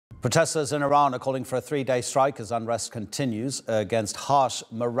Protesters in Iran are calling for a three-day strike as unrest continues against harsh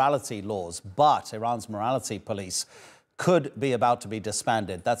morality laws. But Iran's morality police could be about to be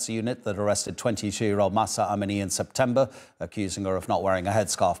disbanded. That's the unit that arrested 22-year-old Mahsa Amini in September, accusing her of not wearing a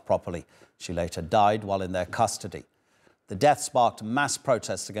headscarf properly. She later died while in their custody. The death sparked mass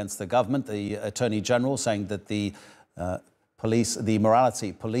protests against the government. The Attorney General saying that the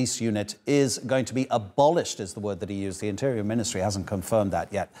morality police unit is going to be abolished, is the word that he used. The Interior Ministry hasn't confirmed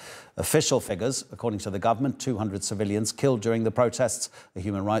that yet. Official figures, according to the government, 200 civilians killed during the protests. A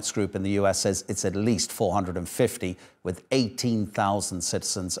human rights group in the US says it's at least 450, with 18,000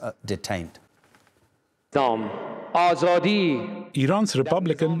 citizens detained. Iran's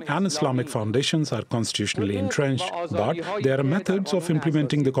Republican and Islamic foundations are constitutionally entrenched, but there are methods of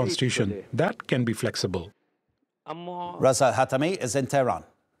implementing the constitution that can be flexible. Raza Hatami is in Tehran.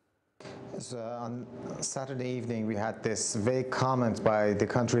 On Saturday evening, we had this vague comment by the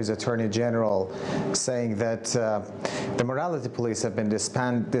country's Attorney General saying that the morality police have been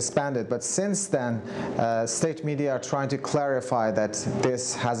disbanded. But since then, state media are trying to clarify that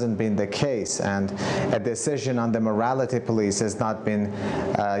this hasn't been the case, and a decision on the morality police has not been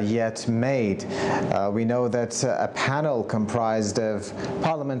yet made. We know that a panel comprised of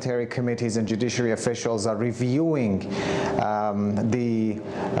parliamentary committees and judiciary officials are reviewing the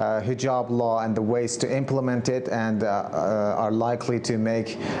hijab law and the ways to implement it, and are likely to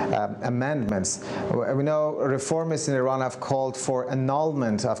make amendments. We know reformists in Iran have called for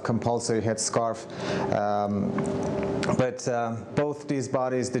annulment of compulsory headscarf, but both these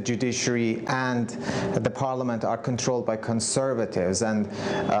bodies, the judiciary and the parliament, are controlled by conservatives, and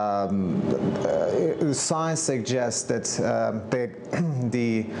science suggests that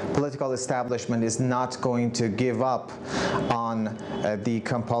the political establishment is not going to give up on the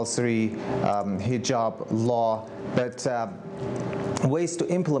compulsory hijab law, but ways to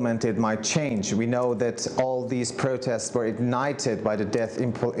implement it might change. We know that all these protests were ignited by the death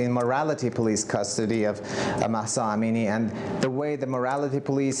in morality police custody of Mahsa Amini, and the way the morality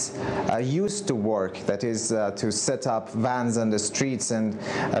police used to work, that is to set up vans on the streets and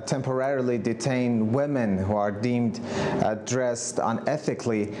temporarily detain women who are deemed dressed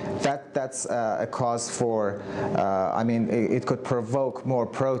unethically, that's a cause for, I mean, it could provoke more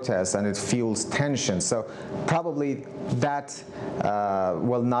protests and it fuels tension. So probably that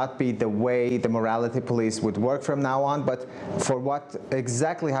will not be the way the morality police would work from now on. But for what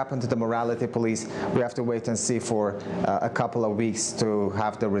exactly happened to the morality police, we have to wait and see for a couple of weeks to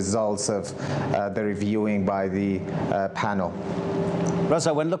have the results of the reviewing by the panel.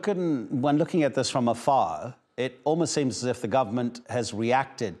 Raza, when looking at this from afar, it almost seems as if the government has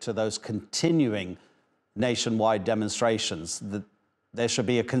reacted to those continuing nationwide demonstrations. That there should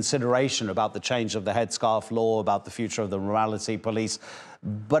be a consideration about the change of the headscarf law, about the future of the morality police.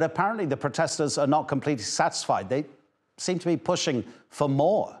 But apparently the protesters are not completely satisfied. They seem to be pushing for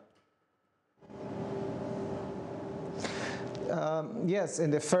more. Yes, in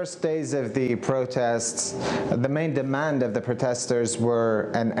the first days of the protests, the main demand of the protesters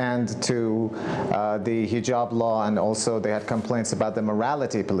were an end to the hijab law, and also they had complaints about the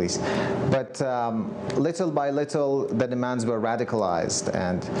morality police. But little by little, the demands were radicalized,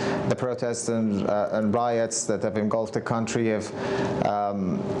 and the protests and riots that have engulfed the country have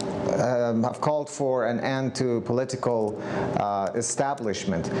called for an end to political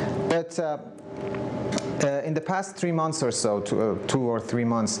establishment. But in the past 3 months or so, 2 or 3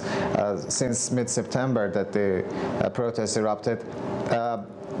 months since mid-September that the protests erupted,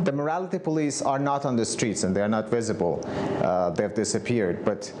 the morality police are not on the streets and they are not visible. They have disappeared,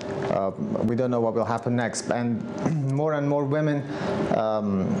 but we don't know what will happen next. And more women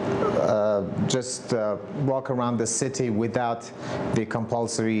just walk around the city without the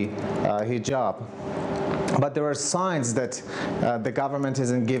compulsory hijab. But there are signs that the government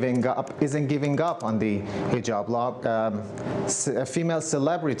isn't giving up on the hijab law. Female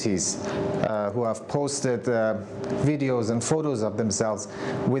celebrities who have posted videos and photos of themselves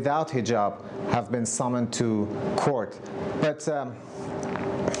without hijab have been summoned to court. But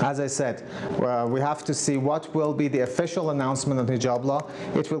as I said, we have to see what will be the official announcement of hijab law.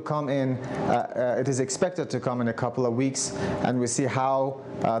 It will come in, it is expected to come in a couple of weeks, and we see how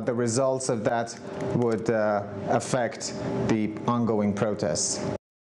the results of that would affect the ongoing protests.